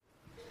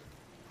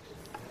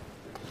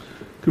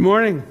Good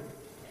morning.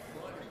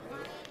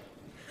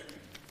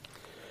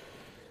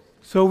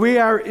 So we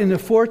are in the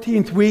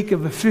 14th week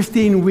of a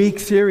 15-week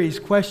series,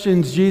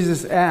 Questions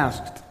Jesus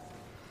Asked.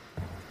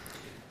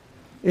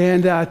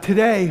 And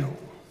today,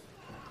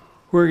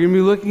 we're going to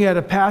be looking at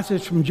a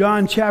passage from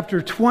John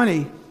chapter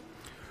 20,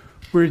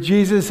 where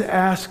Jesus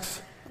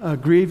asks a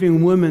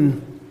grieving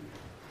woman,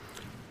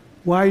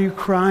 "Why are you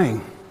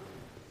crying?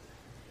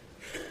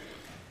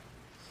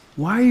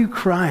 Why are you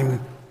crying?"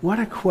 What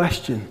a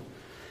question.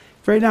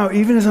 Right now,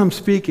 even as I'm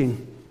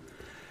speaking,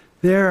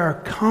 there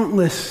are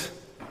countless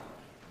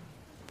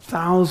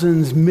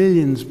thousands,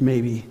 millions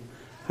maybe,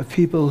 of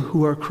people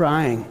who are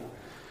crying.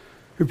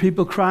 There are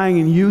people crying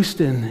in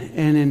Houston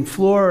and in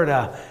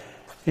Florida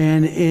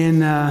and in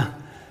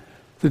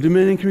the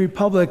Dominican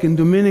Republic and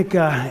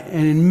Dominica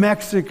and in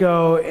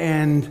Mexico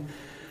and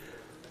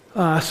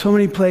so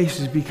many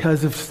places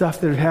because of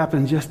stuff that had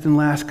happened just in the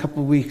last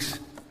couple of weeks.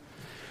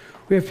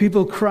 We have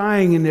people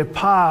crying in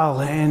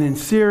Nepal and in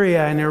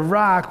Syria and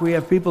Iraq. We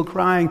have people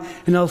crying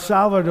in El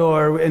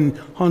Salvador and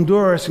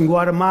Honduras and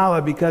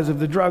Guatemala because of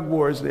the drug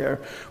wars there.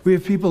 We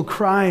have people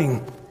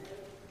crying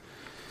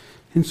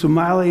in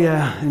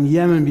Somalia and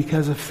Yemen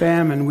because of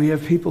famine. We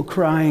have people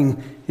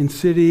crying in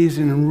cities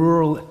and in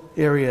rural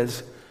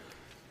areas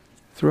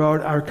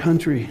throughout our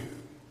country.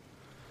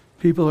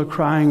 People are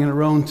crying in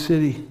our own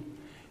city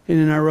and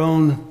in our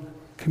own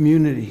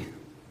community.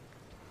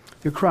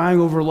 They're crying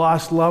over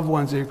lost loved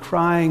ones. They're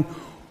crying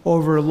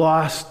over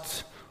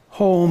lost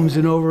homes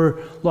and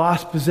over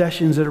lost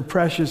possessions that are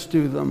precious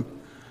to them.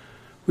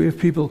 We have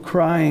people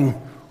crying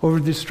over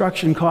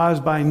destruction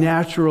caused by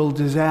natural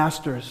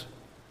disasters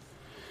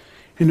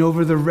and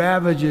over the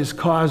ravages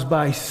caused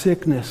by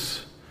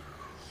sickness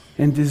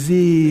and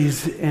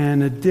disease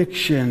and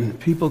addiction.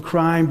 People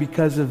crying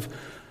because of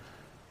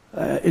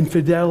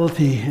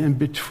infidelity and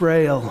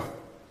betrayal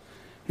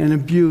and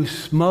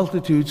abuse.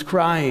 Multitudes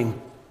crying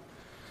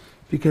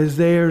because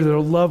their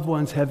loved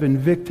ones have been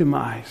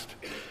victimized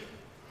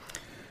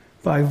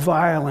by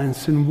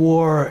violence and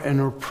war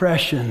and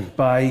oppression,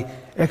 by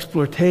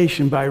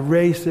exploitation, by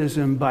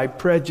racism, by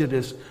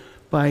prejudice,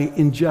 by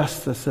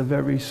injustice of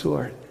every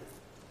sort.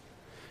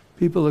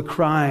 People are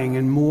crying,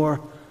 and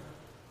more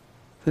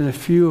than a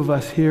few of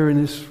us here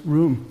in this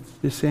room,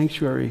 this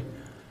sanctuary,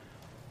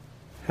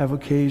 have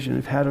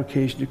had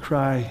occasion to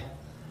cry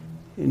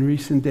in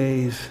recent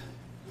days.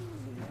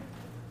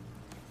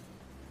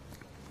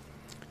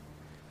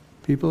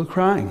 People are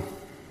crying.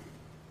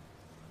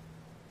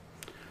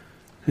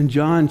 And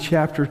John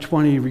chapter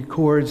 20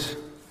 records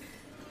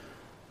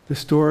the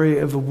story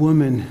of a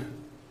woman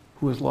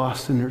who was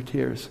lost in her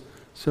tears.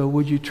 So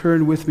would you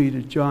turn with me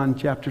to John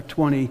chapter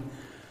 20? I'm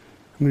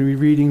going to be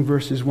reading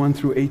verses 1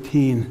 through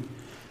 18.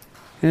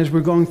 And as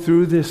we're going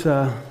through this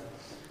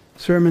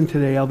sermon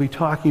today, I'll be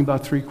talking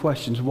about three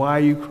questions. Why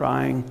are you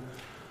crying?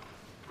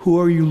 Who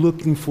are you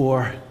looking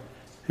for?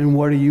 And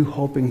what are you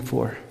hoping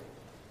for?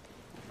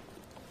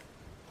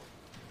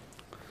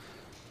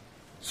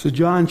 So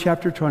John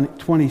chapter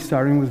 20,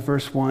 starting with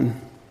verse 1.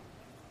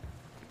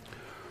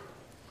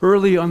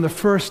 Early on the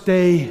first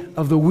day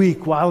of the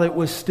week, while it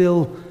was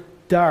still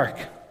dark,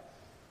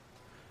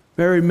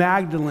 Mary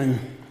Magdalene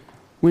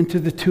went to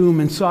the tomb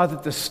and saw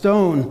that the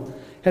stone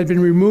had been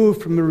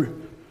removed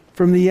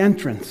from the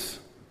entrance.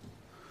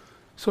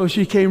 So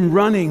she came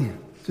running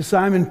to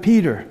Simon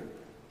Peter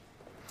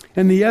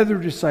and the other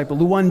disciple,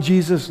 the one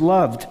Jesus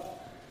loved,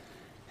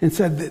 and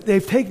said,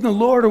 "They've taken the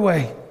Lord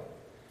away.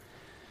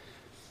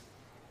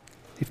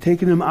 They've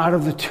taken him out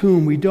of the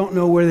tomb. We don't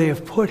know where they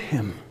have put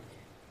him."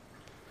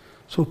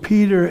 So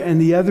Peter and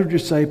the other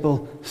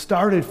disciple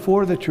started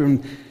for the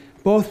tomb.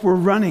 Both were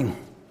running,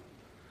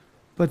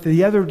 but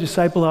the other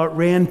disciple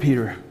outran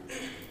Peter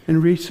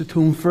and reached the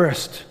tomb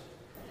first.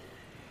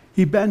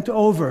 He bent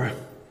over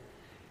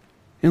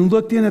and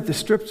looked in at the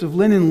strips of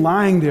linen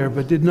lying there,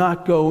 but did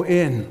not go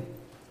in.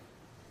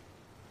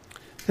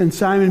 Then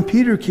Simon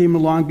Peter came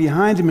along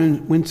behind him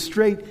and went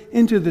straight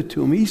into the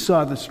tomb. He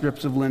saw the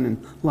strips of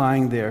linen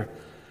lying there,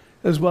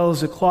 as well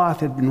as a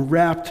cloth had been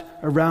wrapped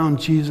around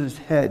Jesus'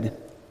 head.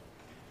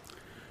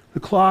 The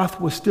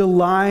cloth was still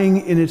lying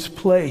in its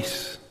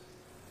place,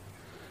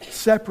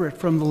 separate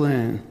from the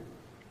linen.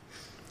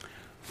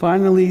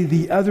 Finally,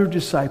 the other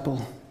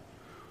disciple,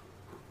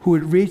 who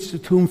had reached the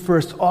tomb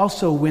first,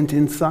 also went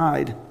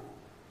inside.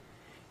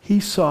 He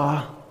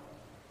saw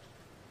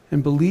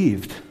and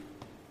believed.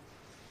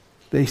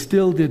 They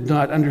still did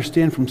not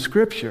understand from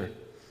Scripture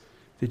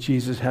that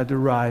Jesus had to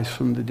rise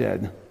from the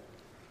dead.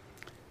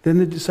 Then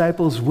the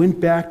disciples went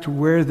back to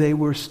where they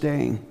were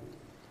staying.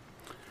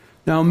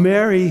 Now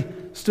Mary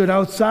stood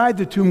outside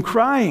the tomb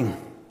crying.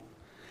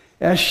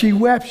 As she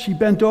wept, she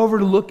bent over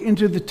to look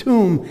into the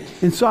tomb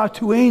and saw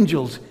two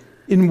angels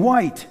in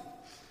white,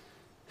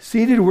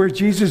 seated where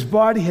Jesus'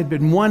 body had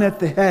been, one at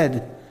the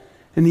head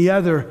and the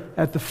other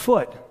at the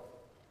foot.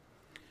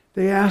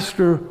 They asked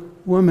her,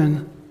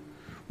 "Woman,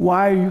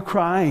 why are you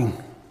crying?"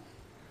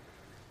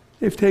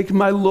 "They've taken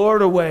my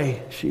Lord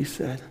away," she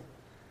said,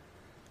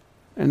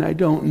 "and I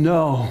don't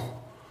know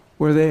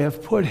where they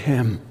have put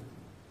him."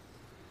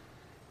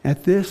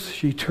 At this,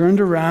 she turned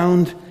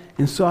around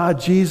and saw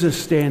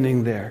Jesus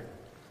standing there.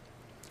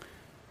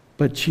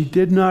 But she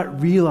did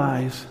not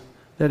realize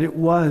that it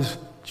was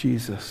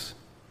Jesus.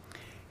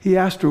 He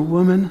asked her,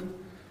 "Woman,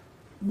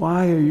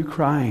 why are you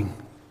crying?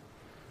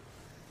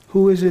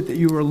 Who is it that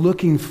you are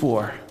looking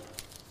for?"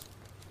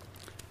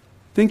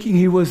 Thinking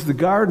he was the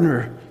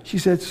gardener, she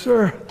said,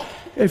 "Sir,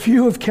 if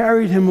you have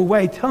carried him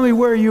away, tell me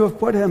where you have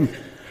put him,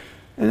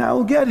 and I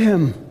will get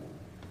him."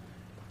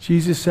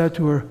 Jesus said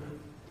to her,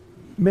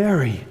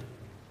 "Mary."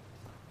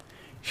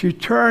 She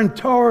turned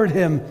toward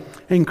him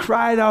and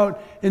cried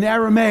out in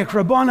Aramaic,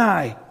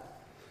 "Rabboni,"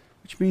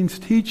 which means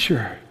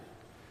teacher.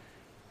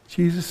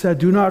 Jesus said,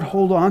 "Do not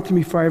hold on to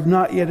me, for I have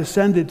not yet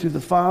ascended to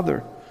the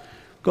Father.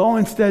 Go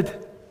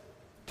instead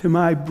to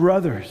my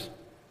brothers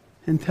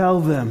and tell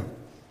them,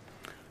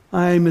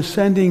 I am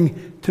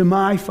ascending to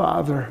my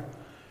Father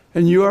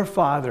and your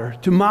Father,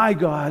 to my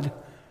God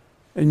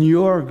and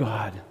your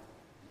God."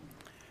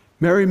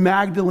 Mary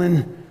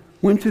Magdalene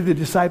went to the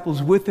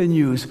disciples with the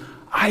news,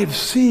 "I have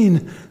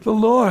seen the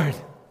Lord."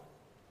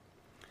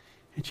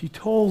 And she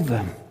told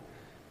them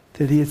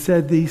that he had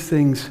said these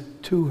things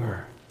to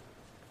her.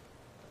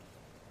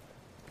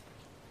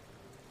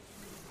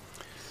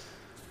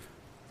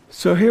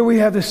 So here we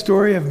have the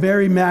story of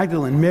Mary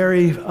Magdalene,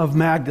 Mary of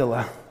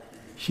Magdala.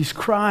 She's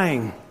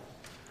crying.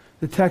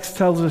 The text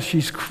tells us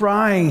she's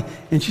crying,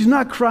 and she's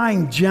not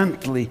crying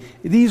gently.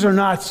 These are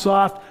not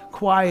soft,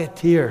 quiet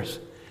tears.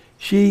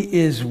 She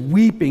is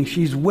weeping.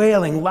 She's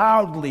wailing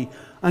loudly,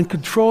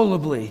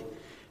 uncontrollably.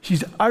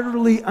 She's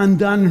utterly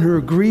undone in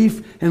her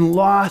grief and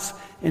loss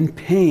and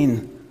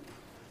pain.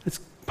 That's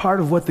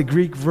part of what the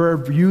Greek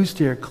verb used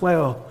here,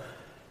 kleo,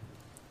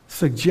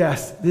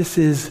 suggests. This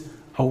is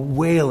a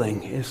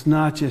wailing. It's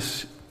not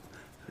just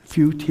a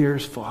few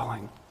tears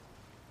falling.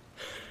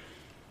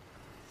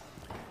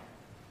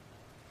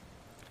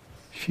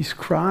 She's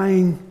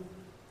crying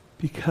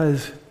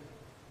because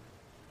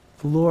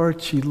the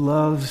Lord she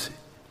loves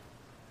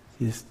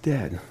is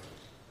dead.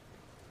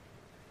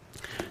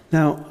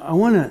 Now, I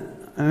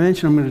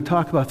mentioned I'm going to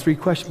talk about three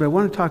questions, but I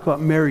want to talk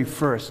about Mary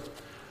first.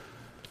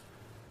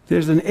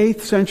 There's an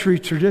 8th century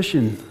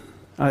tradition,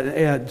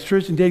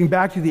 tradition dating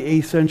back to the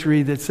 8th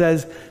century that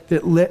says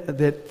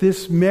that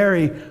this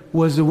Mary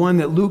was the one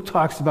that Luke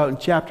talks about in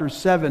chapter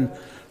 7,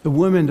 the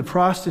woman, the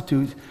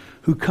prostitute,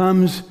 who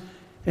comes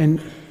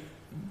and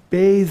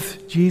bathes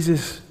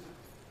Jesus'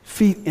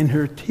 feet in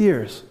her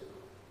tears.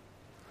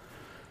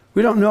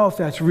 We don't know if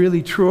that's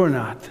really true or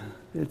not.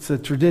 It's a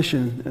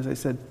tradition, as I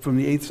said, from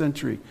the 8th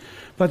century.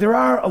 But there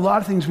are a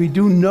lot of things we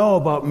do know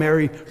about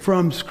Mary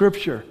from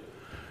Scripture.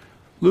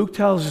 Luke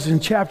tells us in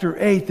chapter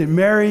 8 that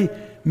Mary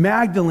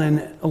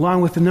Magdalene,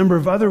 along with a number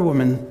of other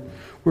women,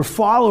 were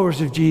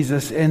followers of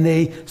Jesus, and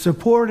they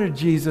supported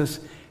Jesus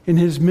in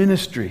his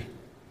ministry.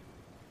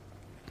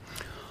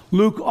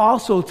 Luke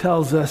also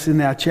tells us in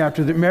that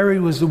chapter that Mary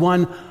was the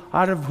one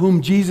out of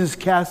whom Jesus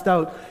cast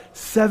out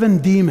 7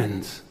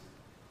 demons.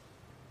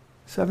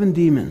 7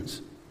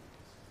 demons.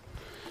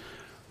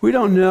 We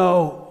don't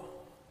know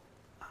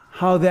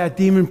how that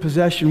demon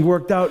possession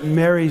worked out in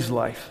Mary's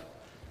life.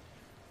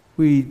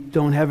 We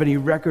don't have any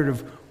record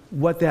of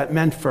what that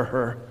meant for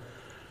her.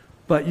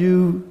 But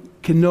you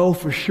can know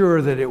for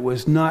sure that it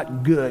was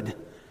not good.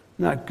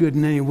 Not good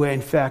in any way.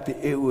 In fact,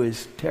 it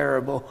was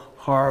terrible,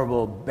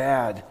 horrible,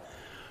 bad.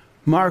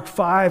 Mark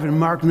 5 and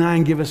Mark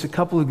 9 give us a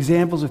couple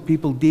examples of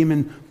people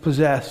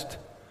demon-possessed.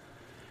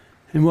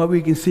 And what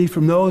we can see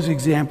from those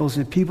examples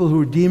is people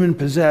who are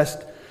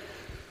demon-possessed,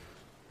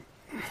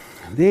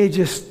 they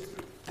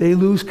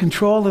lose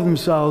control of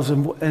themselves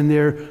and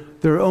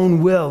their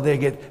own will.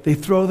 They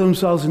throw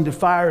themselves into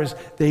fires.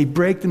 They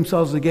break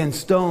themselves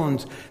against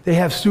stones. They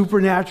have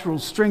supernatural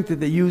strength that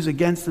they use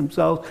against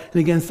themselves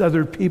and against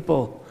other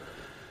people.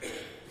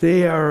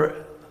 They are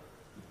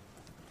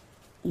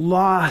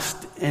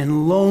lost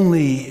and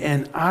lonely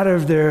and out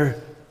of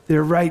their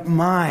right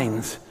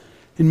minds.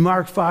 In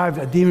Mark 5,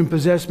 a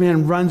demon-possessed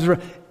man runs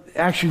around,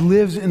 actually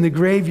lives in the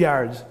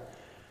graveyards.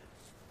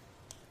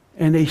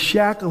 And they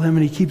shackle him,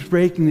 and he keeps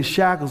breaking the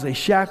shackles. They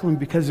shackle him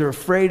because they're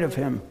afraid of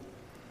him.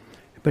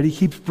 But he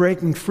keeps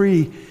breaking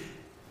free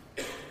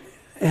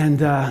and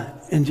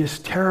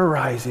just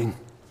terrorizing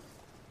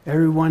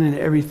everyone and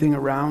everything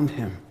around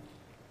him.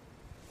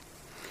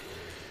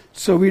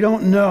 So we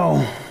don't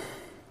know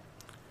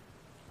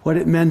what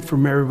it meant for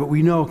Mary, but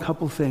we know a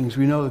couple things.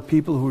 We know that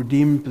people who were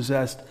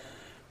demon-possessed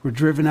were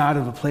driven out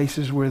of the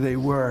places where they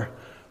were.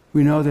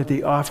 We know that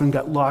they often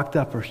got locked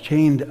up or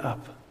chained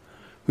up.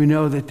 We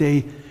know that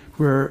they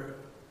were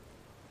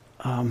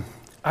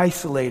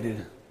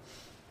isolated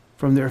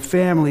from their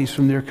families,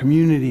 from their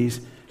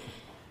communities.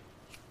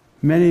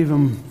 Many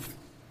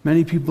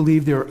people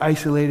believe they were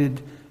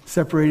isolated,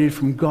 separated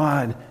from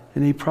God,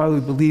 and they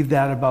probably believed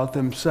that about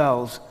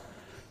themselves.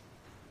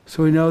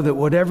 So we know that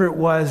whatever it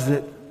was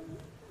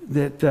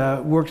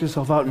that worked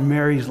itself out in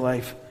Mary's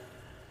life,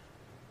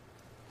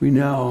 we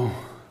know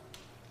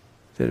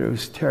that it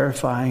was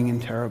terrifying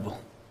and terrible.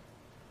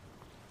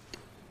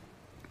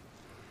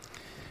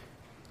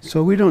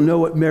 So we don't know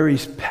what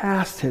Mary's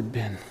past had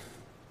been.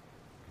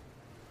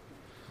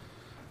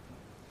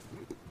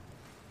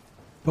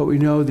 But we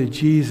know that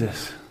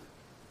Jesus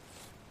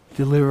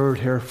delivered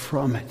her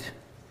from it.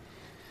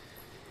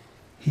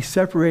 He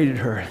separated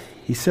her.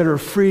 He set her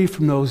free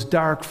from those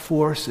dark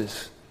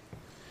forces.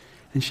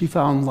 And she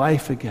found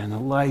life again, a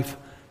life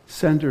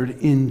centered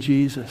in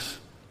Jesus.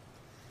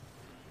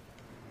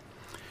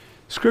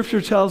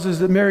 Scripture tells us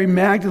that Mary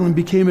Magdalene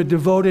became a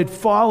devoted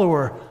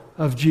follower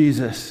of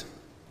Jesus.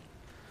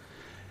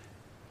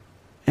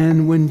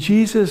 And when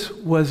Jesus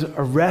was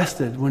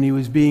arrested, when he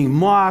was being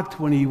mocked,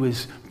 when he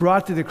was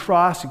brought to the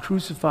cross and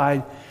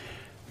crucified,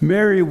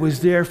 Mary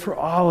was there for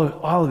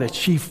all of it.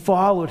 She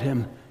followed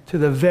him to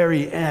the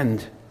very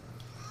end.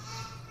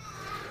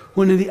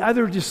 When the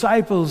other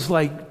disciples,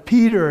 like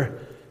Peter,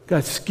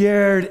 got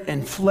scared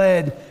and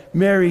fled,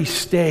 Mary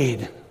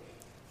stayed.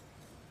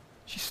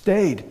 She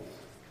stayed.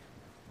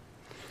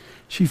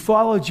 She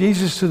followed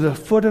Jesus to the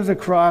foot of the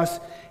cross,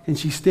 and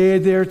she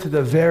stayed there to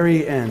the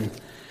very end.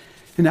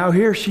 And now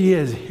here she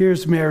is.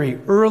 Here's Mary,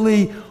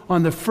 early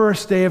on the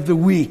first day of the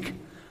week,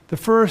 the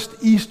first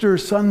Easter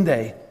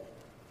Sunday,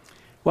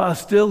 while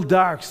it's still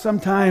dark,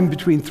 sometime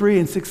between 3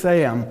 and 6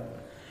 a.m.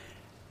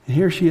 And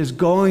here she is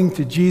going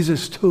to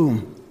Jesus'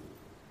 tomb.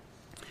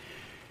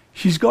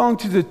 She's going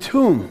to the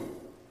tomb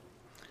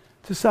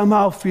to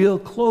somehow feel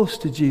close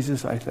to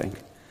Jesus, I think.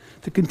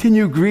 To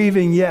continue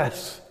grieving,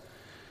 yes.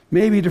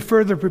 Maybe to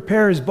further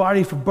prepare his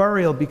body for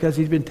burial because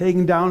he's been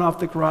taken down off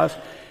the cross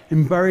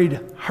and buried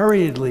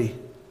hurriedly.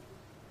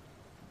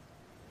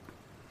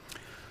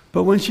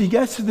 But when she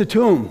gets to the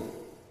tomb,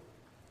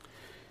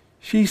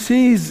 she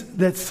sees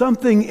that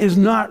something is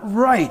not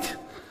right.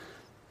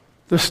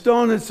 The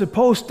stone that's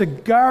supposed to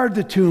guard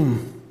the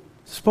tomb,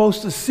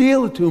 supposed to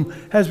seal the tomb,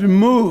 has been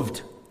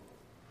moved.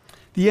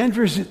 The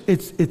entrance,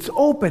 it's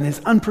open, it's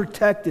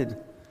unprotected.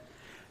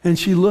 And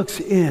she looks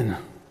in.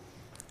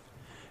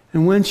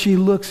 And when she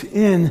looks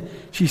in,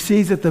 she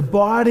sees that the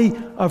body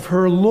of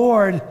her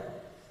Lord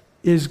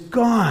is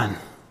gone.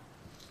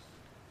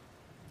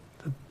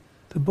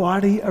 The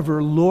body of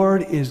her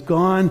Lord is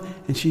gone,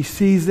 and she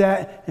sees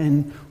that,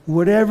 and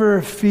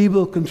whatever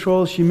feeble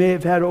control she may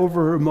have had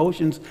over her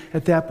emotions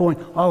at that point,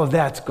 all of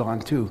that's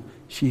gone too.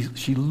 She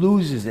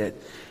loses it.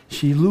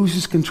 She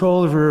loses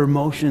control of her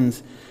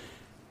emotions,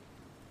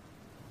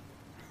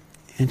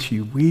 and she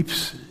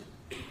weeps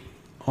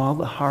all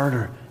the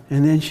harder.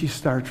 And then she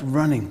starts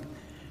running.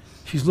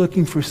 She's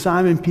looking for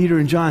Simon, Peter,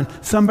 and John.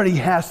 Somebody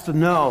has to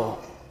know.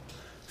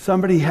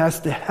 Somebody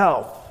has to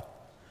help.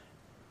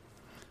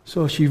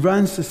 So she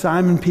runs to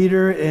Simon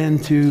Peter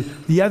and to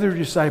the other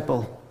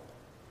disciple.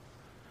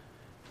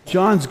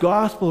 John's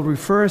gospel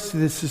refers to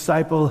this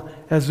disciple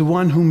as the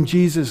one whom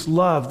Jesus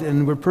loved.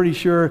 And we're pretty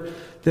sure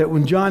that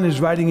when John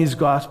is writing his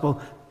gospel,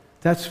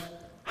 that's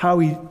how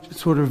he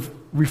sort of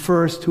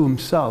refers to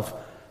himself.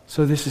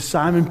 So this is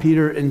Simon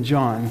Peter and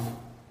John.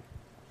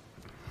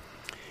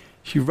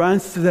 She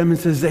runs to them and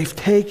says, they've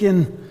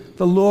taken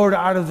the Lord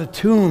out of the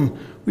tomb.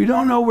 We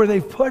don't know where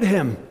they've put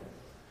him.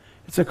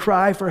 It's a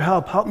cry for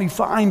help. Help me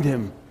find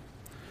him.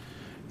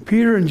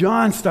 Peter and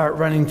John start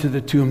running to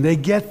the tomb. They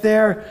get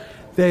there.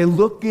 They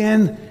look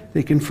in.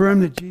 They confirm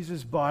that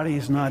Jesus' body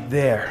is not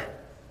there.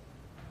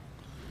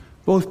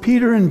 Both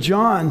Peter and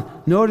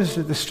John notice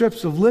that the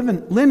strips of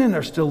linen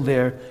are still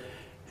there,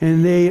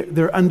 and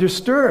they're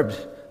undisturbed.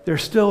 They're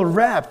still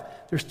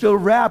wrapped. They're still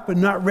wrapped, but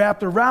not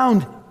wrapped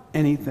around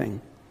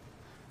anything.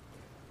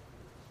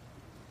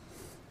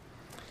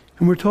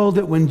 And we're told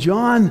that when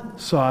John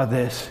saw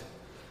this,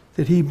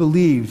 that he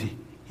believed.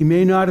 He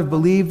may not have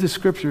believed the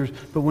scriptures,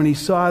 but when he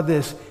saw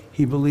this,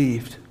 he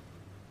believed.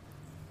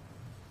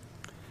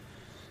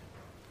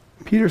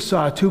 Peter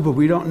saw it too, but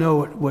we don't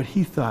know what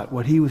he thought,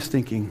 what he was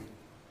thinking.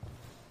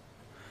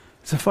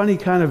 It's a funny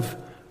kind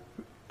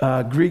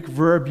of Greek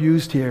verb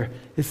used here.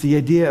 It's the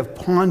idea of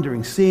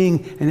pondering,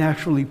 seeing and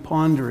actually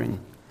pondering.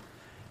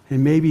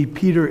 And maybe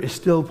Peter is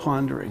still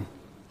pondering.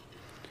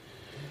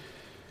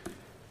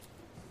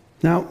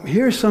 Now,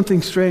 here's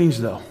something strange,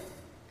 though.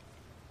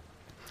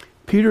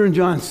 Peter and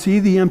John see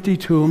the empty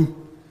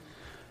tomb.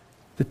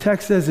 The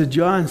text says that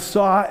John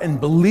saw and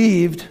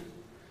believed,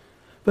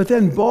 but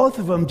then both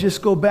of them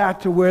just go back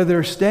to where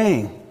they're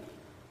staying.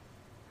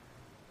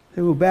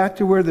 They go back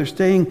to where they're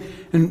staying,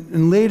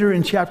 and later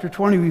in chapter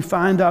 20, we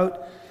find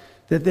out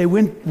that they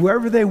went,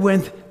 wherever they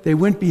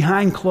went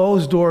behind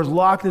closed doors,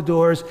 locked the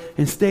doors,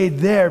 and stayed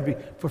there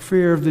for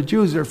fear of the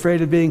Jews. They're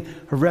afraid of being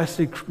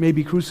arrested,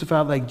 maybe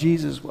crucified like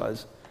Jesus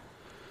was.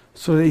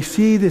 So they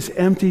see this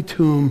empty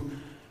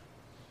tomb,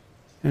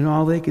 and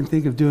all they can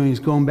think of doing is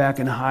going back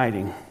and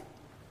hiding.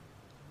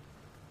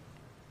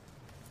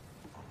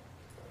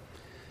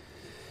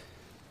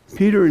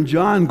 Peter and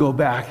John go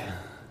back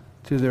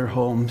to their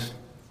homes,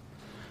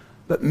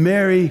 but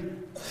Mary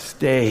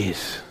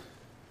stays.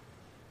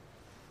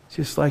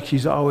 Just like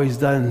she's always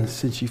done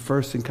since she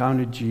first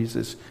encountered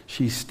Jesus,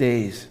 she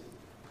stays.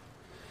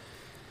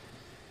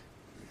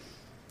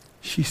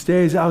 She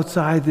stays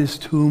outside this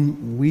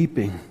tomb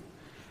weeping.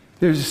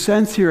 There's a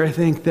sense here, I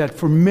think, that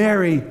for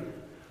Mary,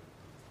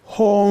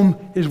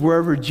 home is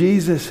wherever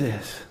Jesus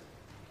is.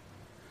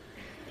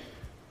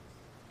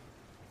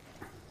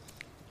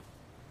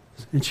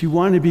 And she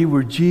wanted to be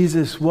where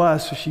Jesus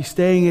was, so she's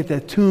staying at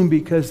that tomb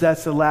because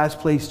that's the last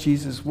place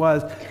Jesus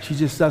was. She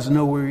just doesn't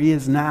know where he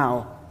is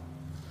now.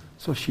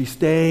 So she's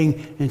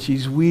staying and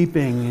she's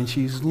weeping and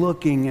she's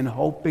looking and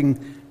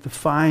hoping to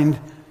find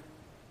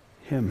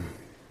him.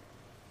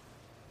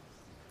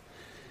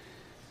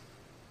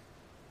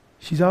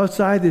 She's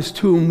outside this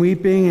tomb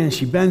weeping, and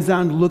she bends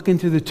down to look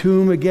into the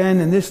tomb again,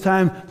 and this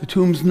time the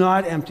tomb's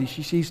not empty.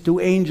 She sees two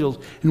angels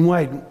in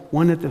white,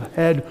 one at the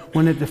head,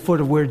 one at the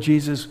foot of where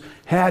Jesus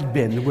had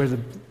been, where the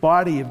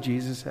body of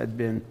Jesus had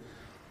been.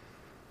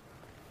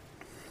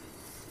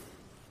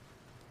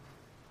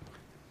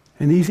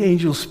 And these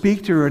angels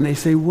speak to her and they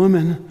say,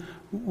 "Woman,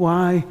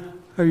 why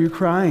are you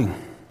crying?"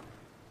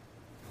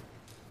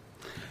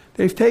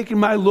 "They've taken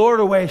my Lord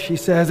away," she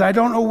says. "I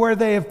don't know where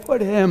they have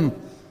put him."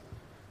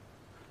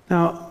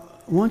 Now,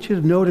 I want you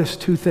to notice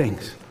two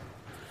things.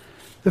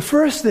 The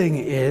first thing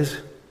is,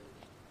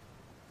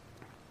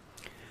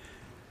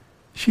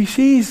 she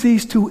sees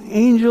these two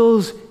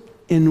angels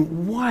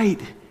in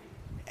white,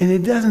 and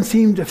it doesn't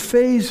seem to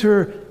faze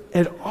her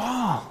at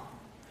all.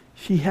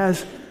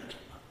 It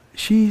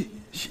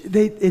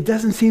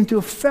doesn't seem to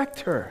affect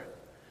her.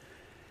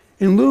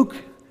 In Luke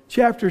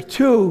chapter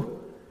 2,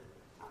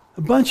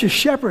 a bunch of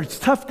shepherds,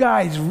 tough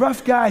guys,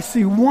 rough guys,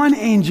 see one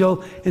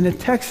angel, and the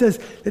text says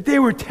that they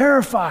were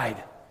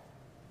terrified.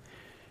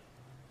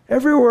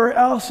 Everywhere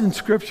else in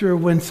Scripture,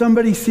 when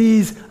somebody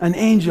sees an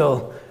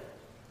angel,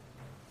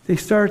 they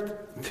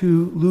start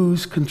to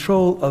lose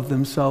control of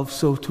themselves,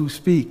 so to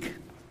speak.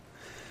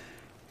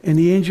 And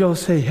the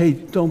angels say, "Hey,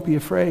 don't be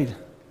afraid."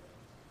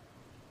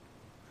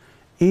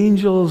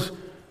 Angels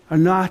are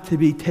not to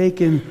be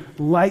taken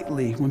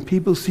lightly. When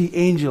people see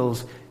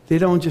angels, they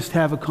don't just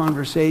have a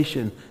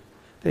conversation.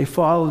 They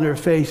fall on their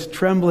face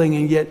trembling,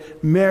 and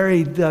yet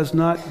Mary does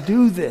not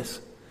do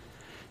this.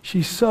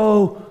 She's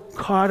so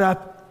caught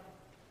up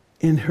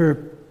in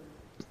her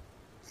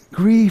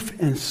grief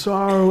and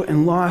sorrow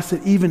and loss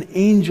that even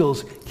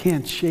angels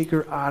can't shake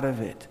her out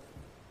of it.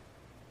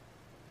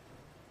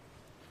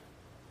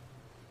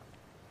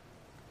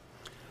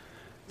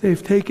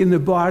 "They've taken the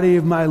body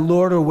of my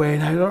Lord away,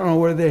 and I don't know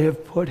where they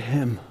have put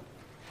him."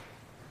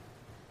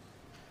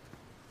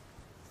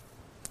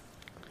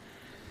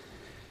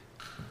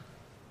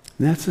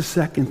 And that's the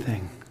second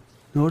thing.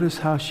 Notice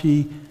how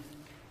she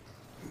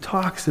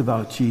talks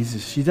about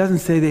Jesus. She doesn't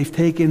say they've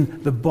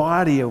taken the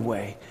body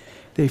away.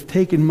 They've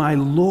taken my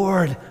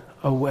Lord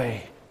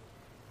away.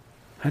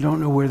 I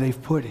don't know where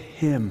they've put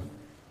him.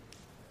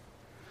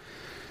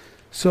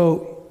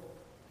 So,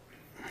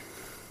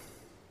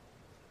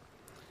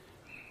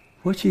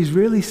 what she's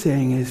really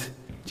saying is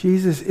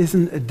Jesus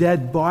isn't a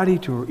dead body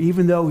to her,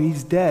 even though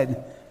he's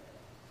dead.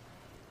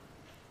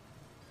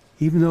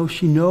 Even though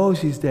she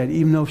knows he's dead,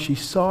 even though she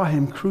saw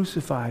him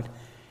crucified,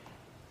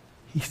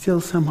 he's still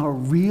somehow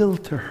real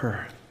to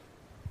her.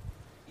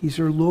 He's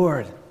her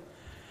Lord.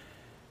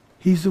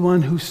 He's the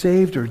one who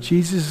saved her.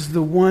 Jesus is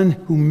the one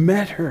who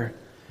met her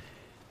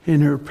in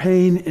her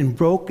pain and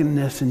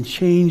brokenness and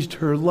changed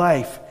her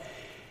life.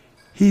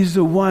 He's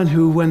the one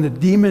who, when the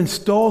demon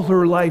stole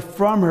her life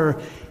from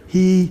her,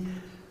 he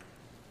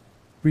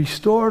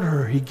restored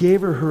her. He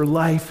gave her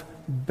life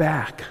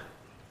back.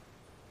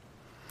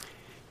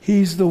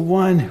 He's the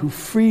one who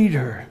freed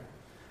her.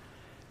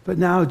 But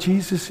now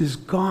Jesus is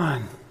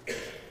gone.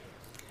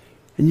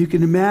 And you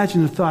can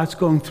imagine the thoughts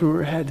going through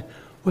her head.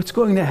 What's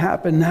going to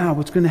happen now?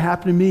 What's going to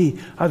happen to me?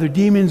 Are the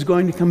demons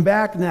going to come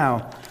back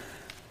now?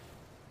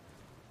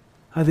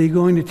 Are they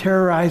going to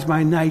terrorize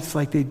my nights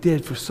like they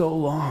did for so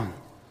long?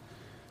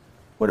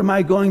 What am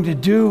I going to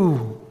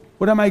do?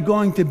 What am I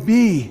going to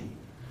be?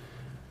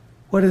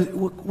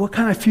 What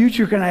kind of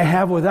future can I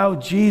have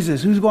without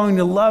Jesus? Who's going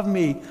to love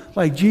me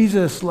like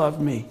Jesus loved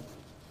me?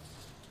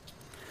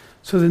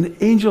 So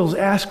the angels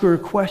ask her a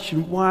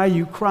question, "Why are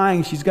you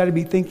crying?" She's got to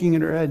be thinking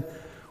in her head,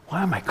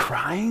 "Why am I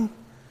crying?"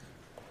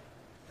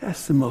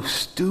 That's the most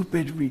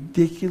stupid,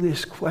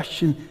 ridiculous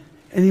question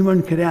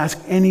anyone could ask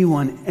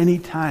anyone,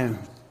 anytime.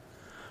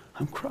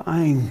 I'm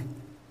crying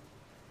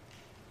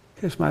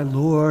because my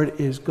Lord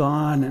is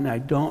gone and I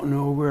don't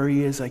know where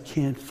he is. I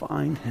can't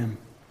find him.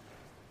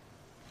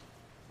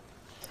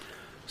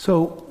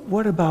 So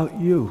what about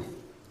you?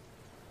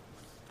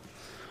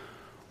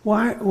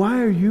 Why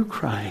are you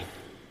crying?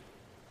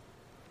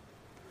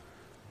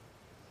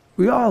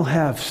 We all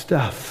have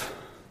stuff.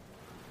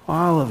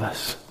 All of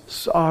us.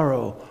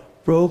 Sorrow,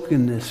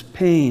 brokenness,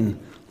 pain,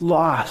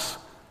 loss,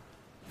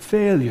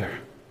 failure.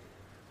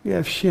 We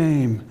have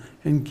shame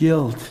and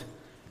guilt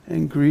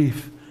and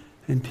grief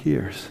and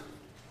tears.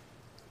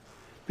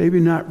 Maybe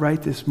not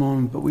right this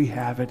moment, but we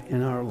have it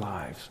in our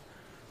lives.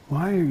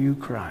 Why are you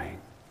crying?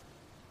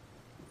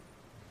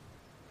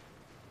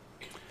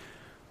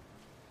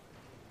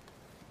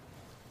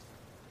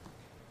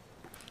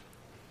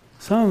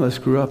 Some of us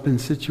grew up in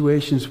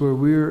situations where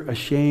we're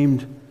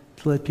ashamed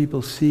to let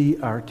people see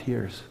our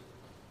tears.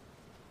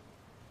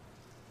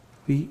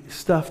 We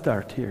stuffed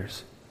our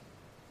tears,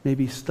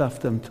 maybe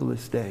stuffed them till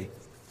this day.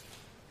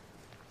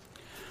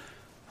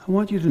 I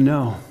want you to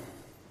know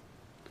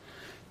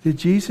that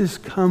Jesus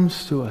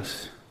comes to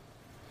us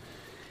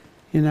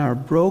in our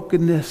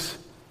brokenness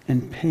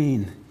and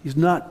pain. He's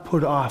not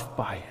put off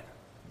by it.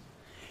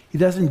 He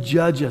doesn't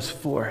judge us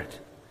for it.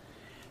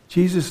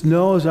 Jesus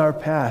knows our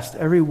past.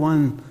 Every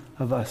one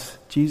of us,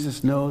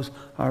 Jesus knows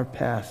our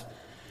past.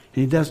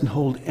 And he doesn't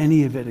hold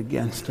any of it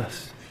against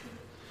us.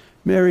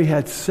 Mary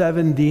had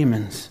 7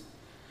 demons.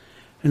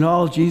 And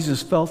all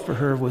Jesus felt for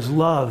her was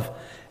love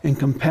and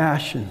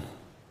compassion.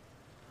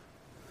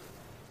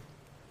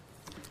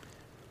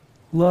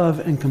 Love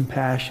and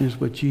compassion is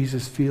what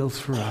Jesus feels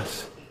for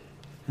us,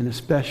 and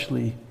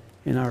especially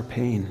in our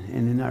pain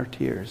and in our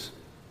tears.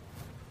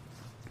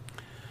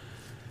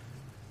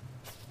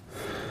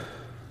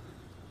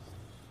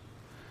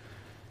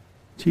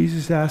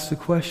 Jesus asked the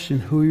question,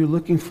 who are you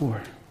looking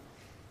for?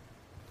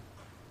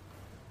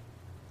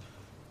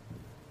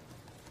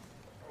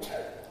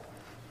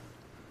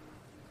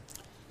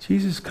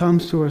 Jesus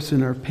comes to us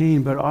in our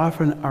pain, but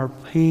often our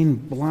pain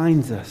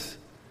blinds us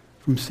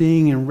from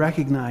seeing and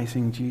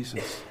recognizing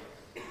Jesus.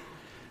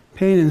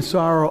 Pain and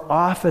sorrow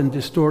often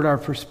distort our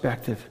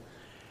perspective,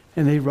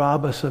 and they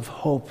rob us of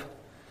hope.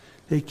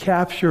 They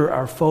capture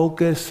our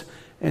focus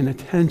and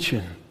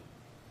attention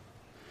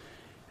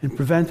and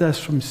prevent us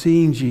from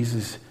seeing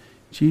Jesus.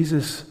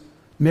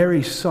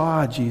 Mary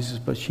saw Jesus,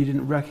 but she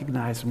didn't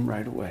recognize him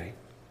right away.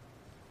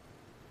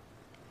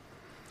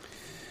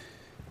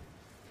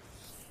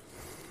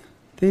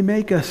 They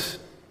make us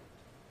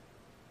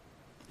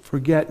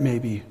forget,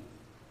 maybe,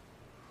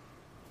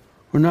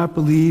 or not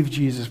believe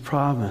Jesus'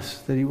 promise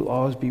that he will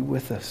always be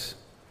with us.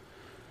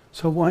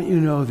 So I want you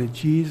to know that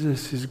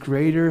Jesus is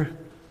greater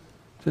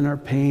than our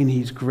pain.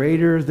 He's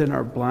greater than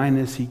our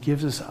blindness. He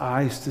gives us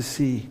eyes to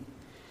see.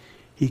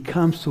 He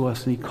comes to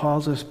us and he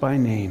calls us by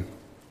name.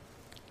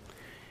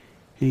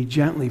 And he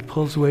gently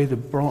pulls away the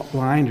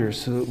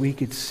blinders so that we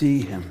could see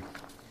him.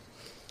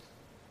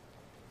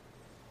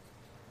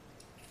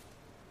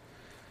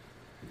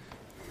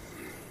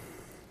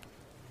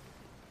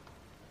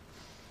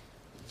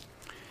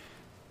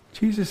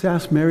 Jesus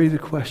asked Mary the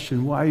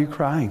question, why are you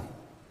crying?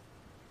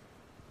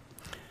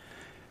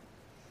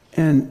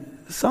 And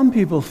some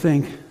people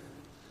think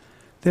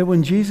that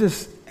when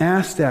Jesus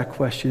asked that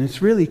question,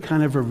 it's really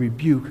kind of a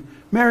rebuke.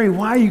 Mary,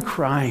 why are you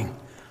crying?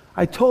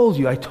 I told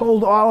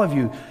all of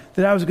you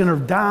that I was going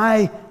to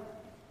die,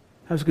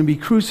 I was going to be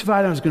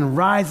crucified, I was going to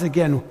rise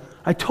again.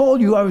 I told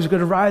you I was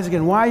going to rise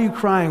again. Why are you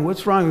crying?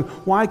 What's wrong?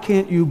 Why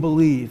can't you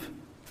believe?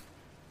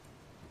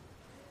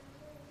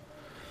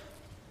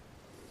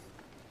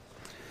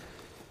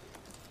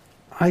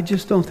 I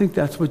just don't think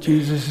that's what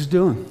Jesus is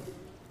doing.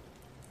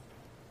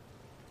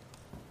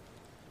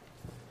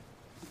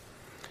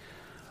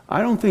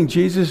 I don't think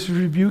Jesus is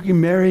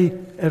rebuking Mary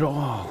at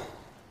all.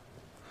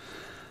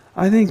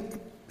 I think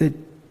that,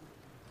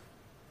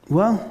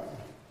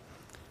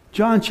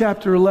 John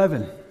chapter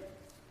 11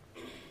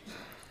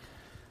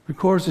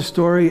 records the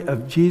story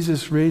of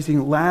Jesus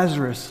raising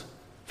Lazarus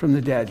from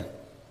the dead.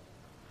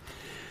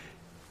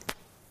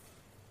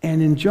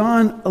 And in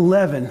John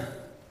 11,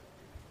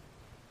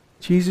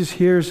 Jesus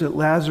hears that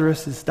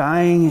Lazarus is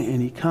dying,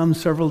 and he comes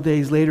several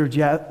days later.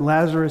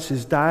 Lazarus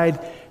has died,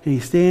 and he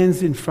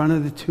stands in front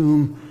of the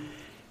tomb.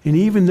 And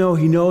even though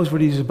he knows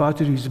what he's about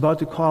to do, he's about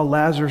to call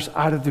Lazarus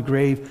out of the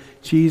grave,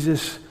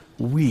 Jesus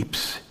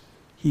weeps.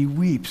 He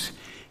weeps.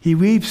 He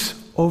weeps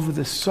over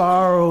the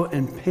sorrow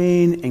and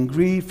pain and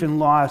grief and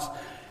loss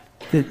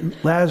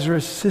that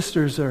Lazarus'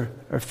 sisters are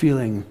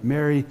feeling,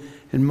 Mary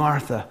and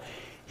Martha.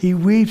 He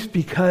weeps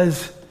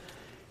because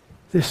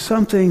there's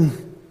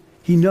something.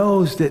 He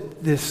knows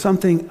that there's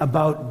something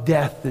about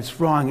death that's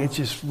wrong. It's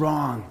just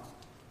wrong.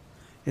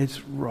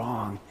 It's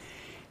wrong.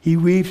 He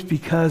weeps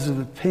because of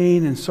the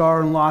pain and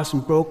sorrow and loss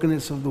and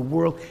brokenness of the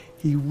world.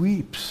 He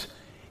weeps,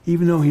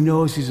 even though he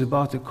knows he's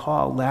about to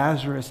call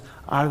Lazarus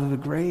out of the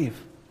grave.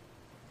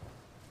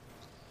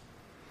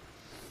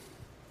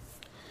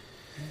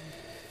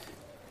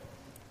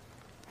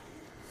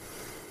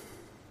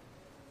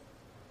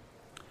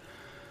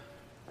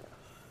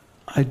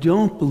 I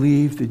don't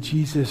believe that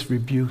Jesus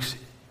rebukes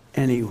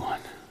anyone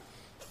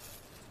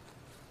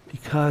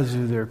because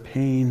of their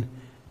pain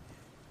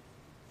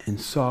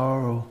and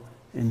sorrow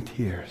and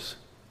tears.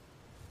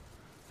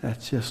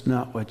 That's just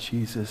not what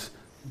Jesus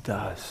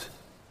does.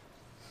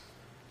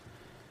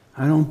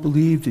 I don't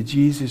believe that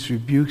Jesus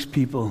rebukes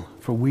people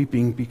for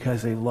weeping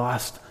because they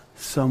lost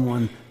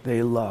someone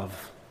they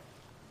love.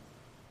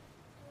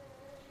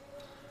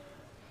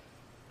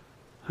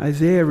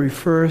 Isaiah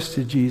refers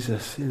to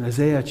Jesus in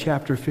Isaiah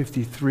chapter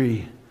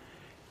 53.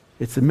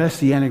 It's a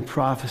messianic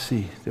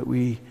prophecy that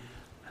we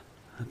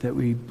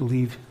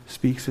believe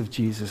speaks of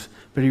Jesus.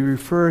 But he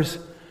refers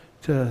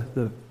to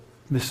the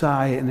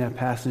Messiah in that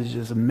passage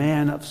as a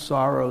man of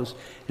sorrows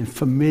and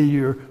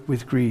familiar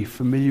with grief,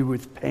 familiar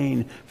with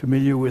pain,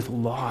 familiar with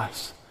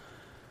loss.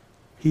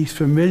 He's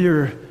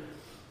familiar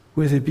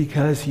with it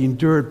because he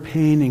endured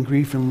pain and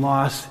grief and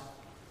loss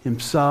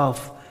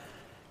himself,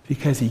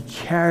 because he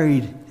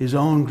carried his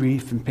own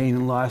grief and pain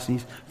and loss.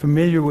 He's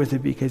familiar with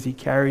it because he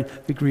carried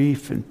the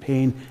grief and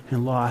pain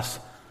and loss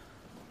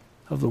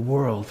of the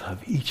world,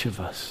 of each of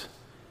us.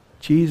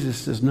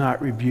 Jesus does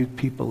not rebuke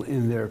people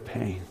in their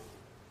pain.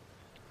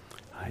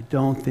 I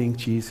don't think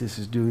Jesus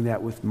is doing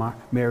that with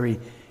Mary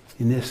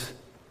in this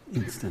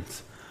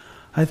instance.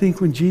 I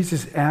think when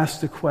Jesus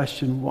asked the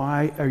question,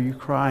 why are you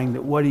crying,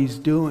 that what he's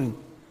doing,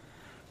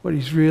 what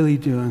he's really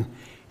doing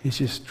is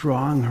just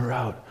drawing her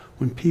out.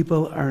 When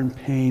people are in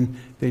pain,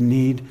 they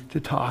need to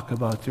talk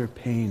about their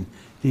pain.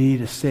 They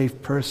need a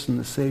safe person,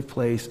 a safe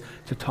place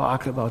to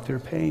talk about their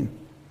pain.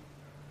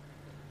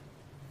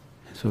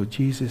 So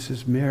Jesus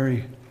says,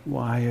 Mary,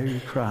 why are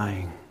you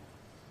crying?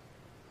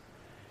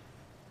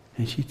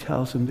 And she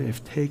tells him,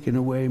 they've taken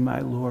away my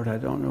Lord. I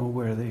don't know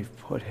where they've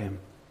put him.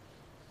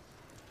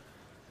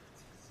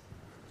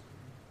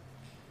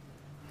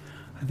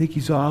 I think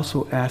he's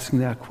also asking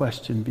that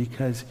question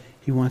because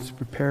he wants to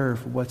prepare her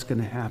for what's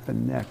going to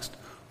happen next.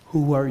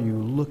 Who are you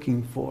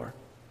looking for?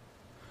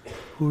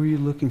 Who are you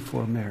looking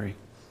for, Mary?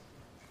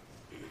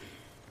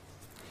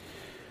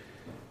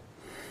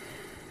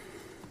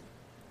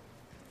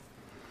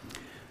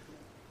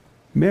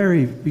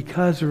 Mary,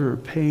 because of her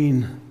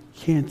pain,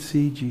 can't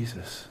see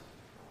Jesus.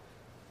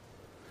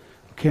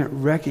 Can't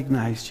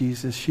recognize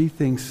Jesus. She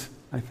thinks,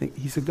 I think,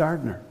 he's a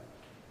gardener.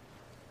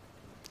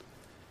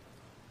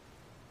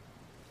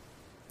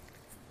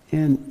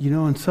 And,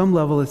 on some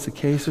level, it's a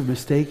case of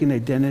mistaken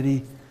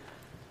identity.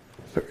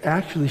 But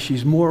actually,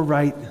 she's more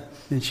right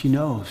than she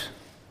knows.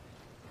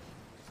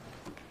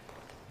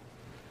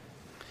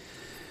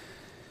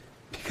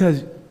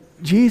 Because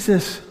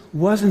Jesus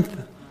wasn't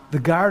the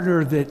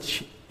gardener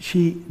that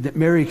that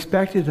Mary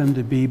expected him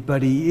to be,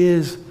 but he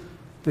is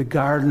the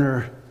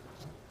gardener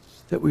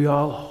that we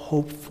all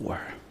hope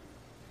for.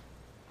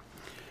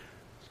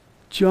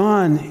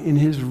 John, in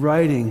his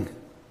writing,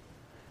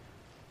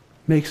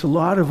 makes a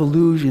lot of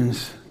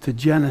allusions to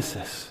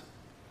Genesis.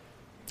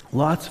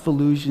 Lots of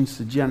allusions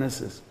to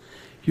Genesis.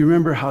 You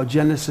remember how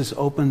Genesis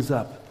opens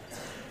up.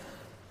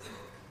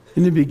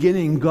 In the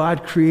beginning,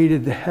 God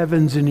created the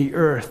heavens and the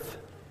earth.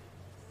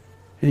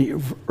 And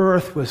the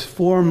earth was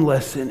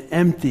formless and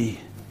empty.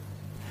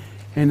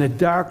 And the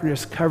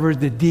darkness covered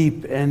the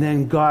deep. And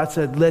then God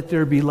said, let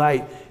there be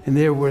light. And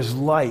there was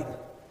light.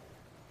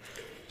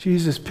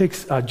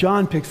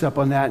 John picks up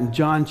on that in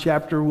John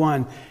chapter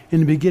 1. In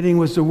the beginning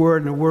was the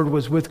Word, and the Word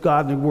was with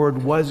God, and the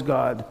Word was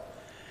God.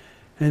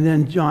 And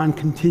then John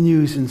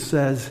continues and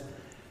says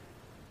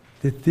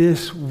that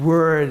this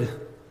Word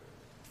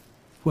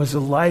was the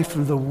life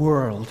of the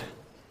world,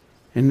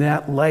 and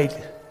that life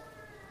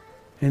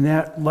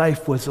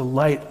was the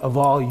light of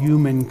all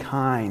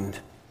humankind.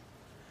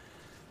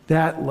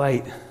 That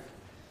light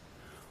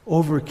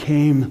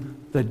overcame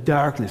the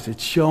darkness. It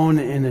shone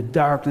in the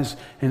darkness,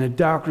 and the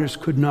darkness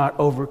could not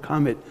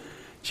overcome it.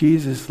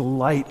 Jesus, the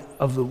light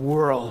of the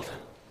world.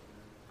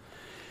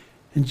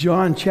 And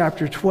John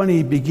chapter 20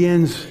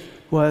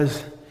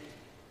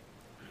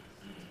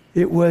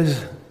 it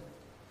was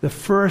the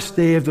first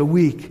day of the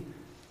week.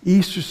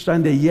 Easter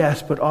Sunday,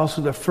 yes, but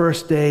also the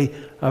first day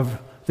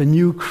of the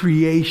new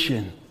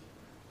creation.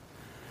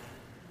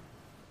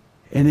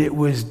 And it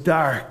was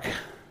dark.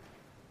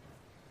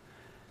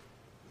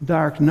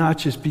 Dark not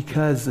just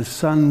because the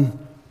sun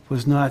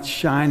was not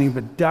shining,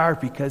 but dark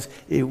because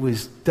it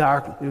was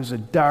dark. It was a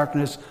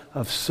darkness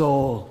of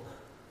soul.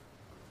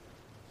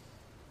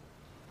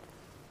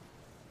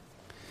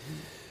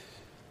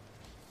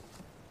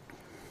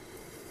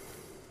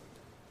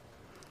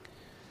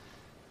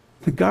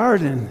 The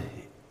garden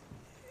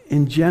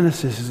in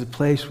Genesis is a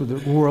place where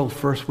the world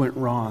first went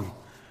wrong.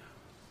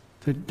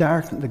 The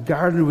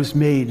garden was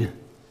made.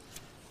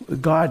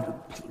 God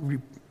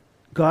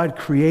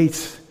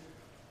creates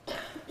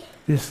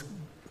this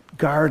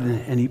garden,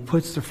 and he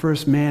puts the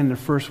first man and the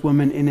first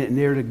woman in it, and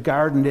they're to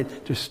garden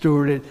it, to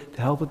steward it,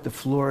 to help it to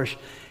flourish.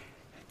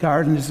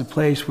 Garden is a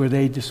place where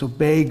they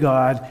disobey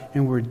God,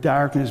 and where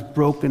darkness,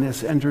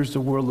 brokenness enters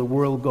the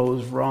world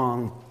goes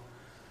wrong.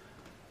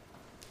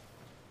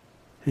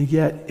 And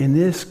yet, in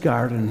this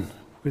garden,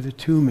 where the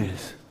tomb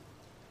is,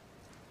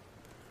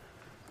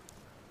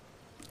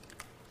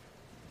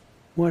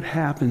 what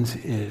happens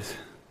is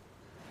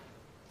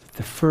that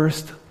the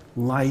first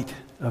light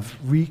of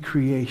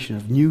recreation,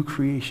 of new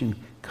creation,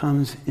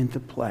 comes into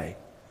play.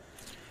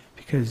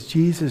 Because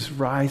Jesus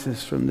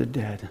rises from the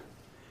dead.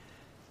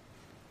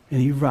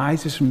 And he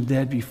rises from the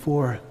dead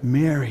before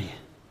Mary.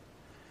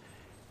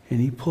 And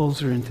he pulls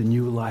her into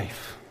new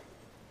life.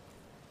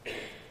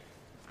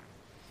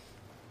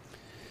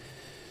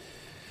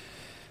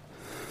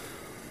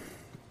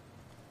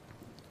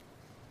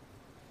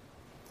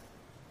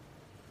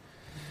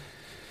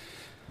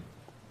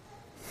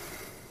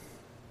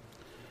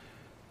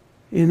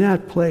 In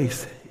that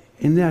place,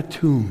 in that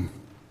tomb,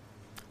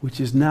 which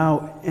is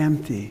now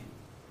empty,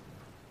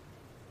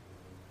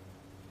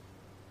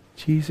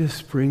 Jesus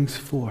springs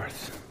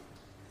forth.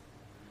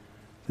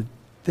 The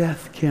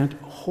death can't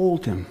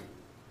hold him.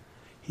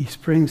 He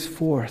springs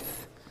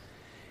forth.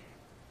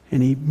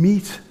 And he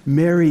meets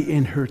Mary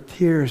in her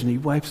tears, and he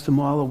wipes them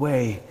all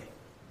away,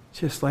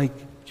 just like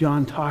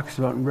John talks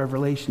about in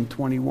Revelation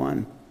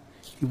 21.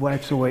 He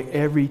wipes away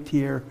every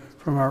tear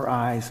from our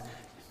eyes.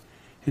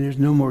 And there's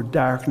no more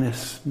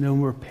darkness, no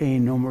more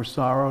pain, no more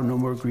sorrow, no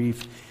more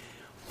grief.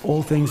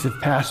 Old things have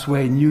passed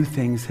away, new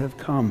things have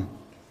come.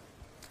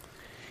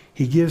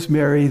 He gives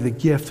Mary the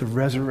gift of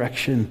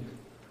resurrection,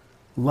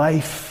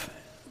 life,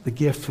 the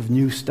gift of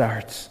new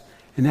starts.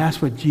 And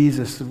that's what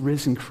Jesus, the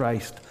risen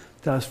Christ,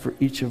 does for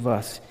each of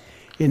us.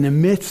 In the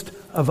midst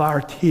of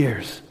our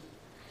tears,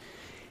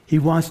 he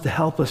wants to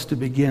help us to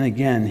begin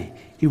again.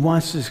 He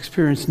wants to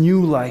experience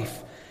new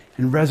life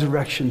and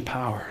resurrection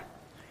power.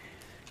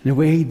 And the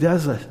way he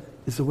does it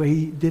is the way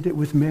he did it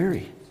with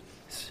Mary.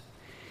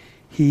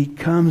 He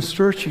comes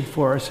searching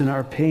for us in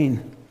our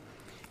pain.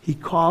 He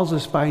calls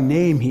us by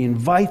name. He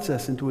invites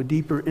us into a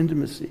deeper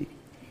intimacy.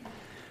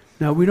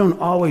 Now, we don't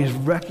always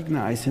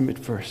recognize him at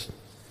first.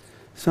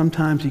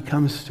 Sometimes he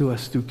comes to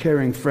us through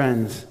caring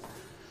friends.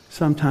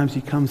 Sometimes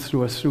he comes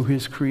to us through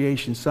his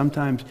creation.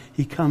 Sometimes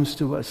he comes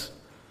to us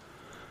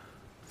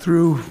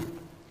through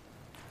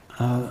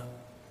a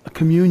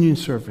communion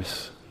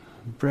service,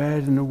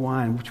 bread and the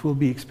wine, which we'll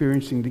be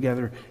experiencing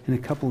together in a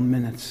couple of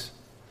minutes.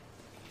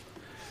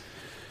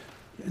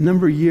 A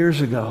number of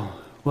years ago,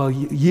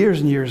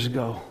 years and years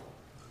ago,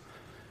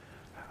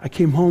 I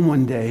came home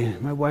one day,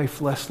 and my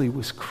wife Leslie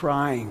was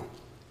crying.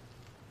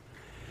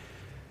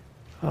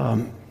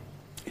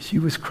 She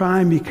was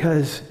crying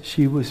because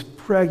she was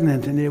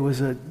pregnant, and it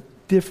was a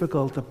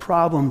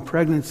problem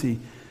pregnancy.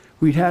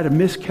 We'd had a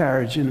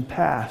miscarriage in the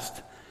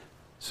past,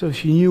 so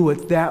she knew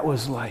what that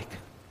was like.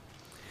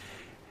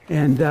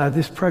 And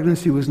this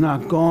pregnancy was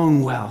not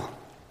going well.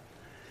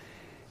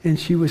 And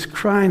she was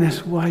crying. I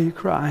said, "Why are you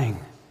crying?"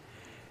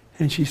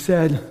 And she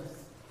said,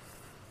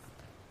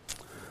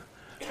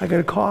 "I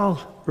got a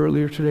call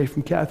earlier today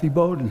from Kathy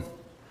Bowden."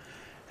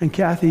 And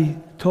Kathy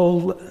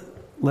told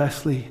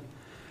Leslie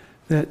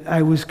that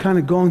I was kind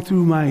of going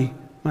through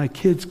my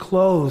kids'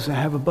 clothes. I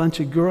have a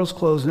bunch of girls'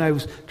 clothes, and I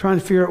was trying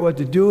to figure out what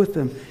to do with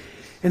them.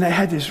 And I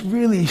had this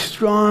really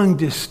strong,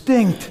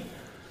 distinct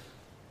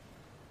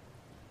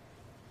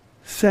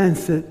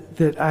sense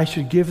that I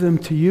should give them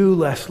to you,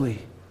 Leslie.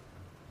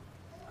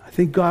 I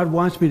think God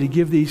wants me to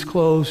give these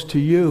clothes to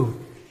you.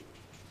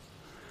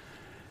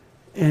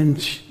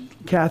 And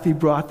Kathy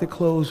brought the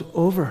clothes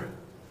over.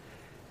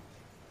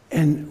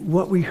 And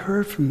what we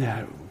heard from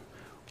that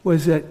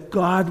was that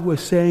God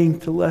was saying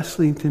to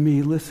Leslie and to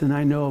me, "Listen,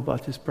 I know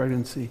about this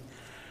pregnancy.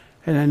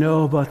 And I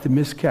know about the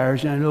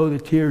miscarriage. And I know the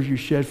tears you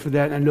shed for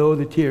that. And I know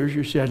the tears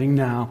you're shedding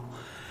now.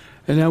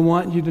 And I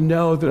want you to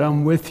know that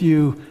I'm with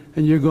you,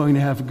 and you're going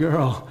to have a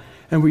girl."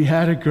 And we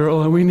had a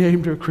girl, and we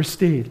named her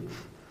Christine.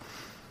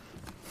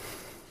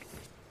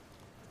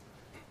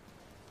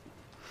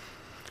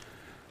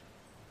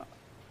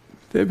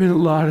 There have been a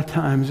lot of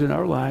times in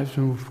our lives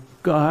when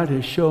God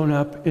has shown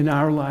up in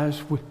our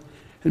lives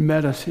and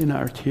met us in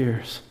our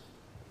tears.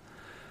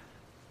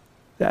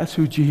 That's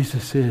who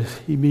Jesus is.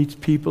 He meets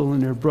people in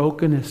their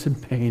brokenness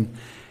and pain,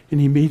 and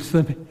he meets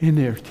them in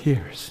their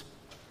tears.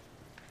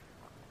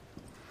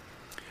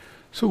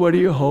 So what are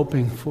you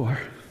hoping for?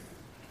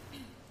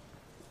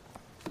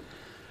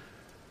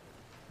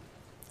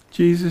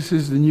 Jesus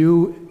is the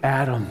new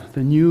Adam,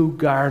 the new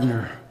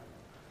gardener,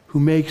 who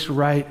makes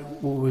right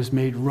what was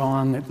made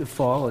wrong at the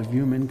fall of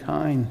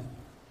humankind.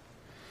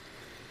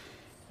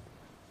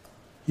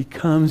 He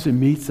comes and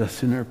meets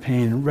us in our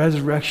pain.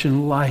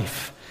 Resurrection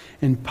life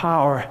and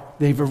power,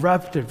 they've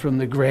erupted from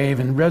the grave,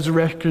 and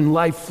resurrection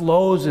life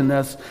flows in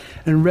us,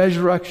 and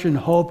resurrection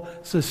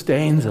hope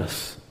sustains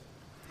us.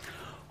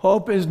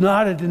 Hope is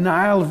not a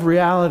denial of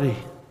reality.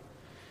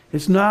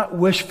 It's not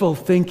wishful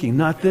thinking,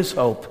 not this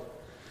hope.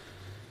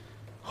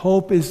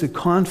 Hope is the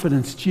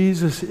confidence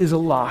Jesus is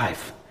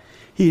alive.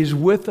 He is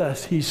with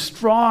us. He's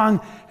strong,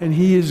 and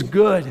he is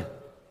good.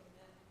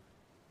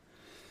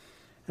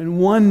 And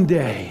one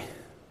day,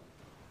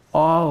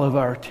 all of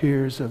our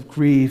tears of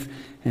grief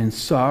and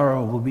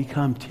sorrow will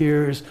become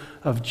tears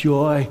of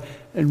joy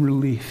and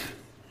relief.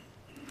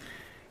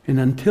 And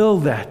until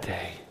that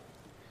day,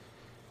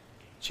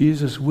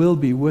 Jesus will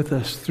be with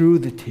us through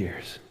the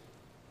tears.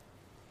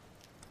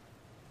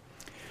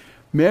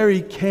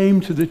 Mary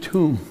came to the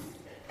tomb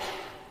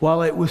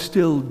while it was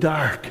still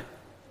dark.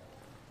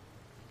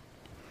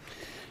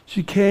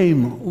 She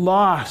came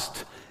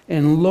lost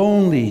and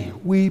lonely,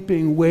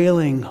 weeping,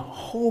 wailing,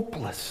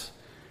 hopeless,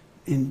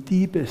 in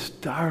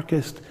deepest,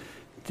 darkest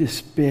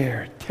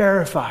despair,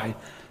 terrified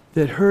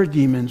that her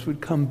demons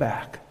would come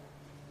back.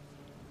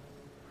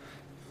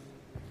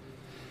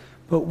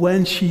 But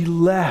when she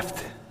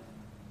left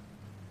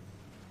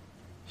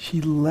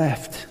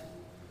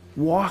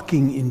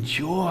walking in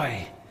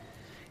joy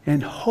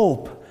and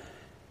hope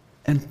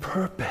and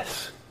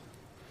purpose.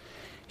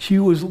 She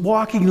was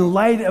walking in the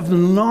light of the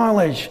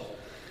knowledge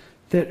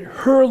that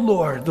her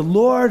Lord, the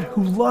Lord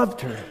who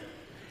loved her,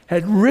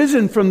 had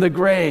risen from the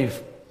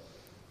grave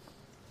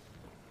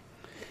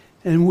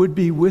and would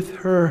be with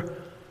her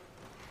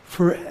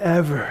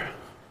forever.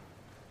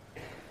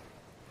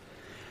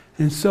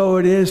 And so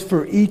it is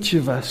for each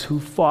of us who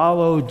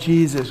follow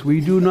Jesus. We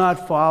do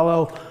not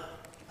follow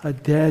a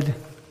dead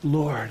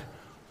Lord.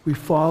 We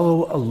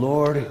follow a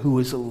Lord who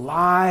is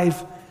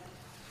alive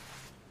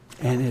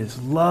and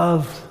is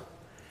love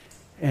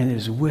and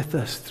is with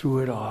us through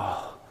it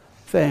all.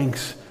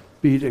 Thanks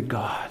be to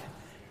God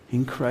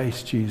in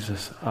Christ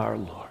Jesus our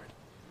Lord.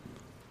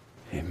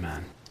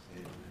 Amen.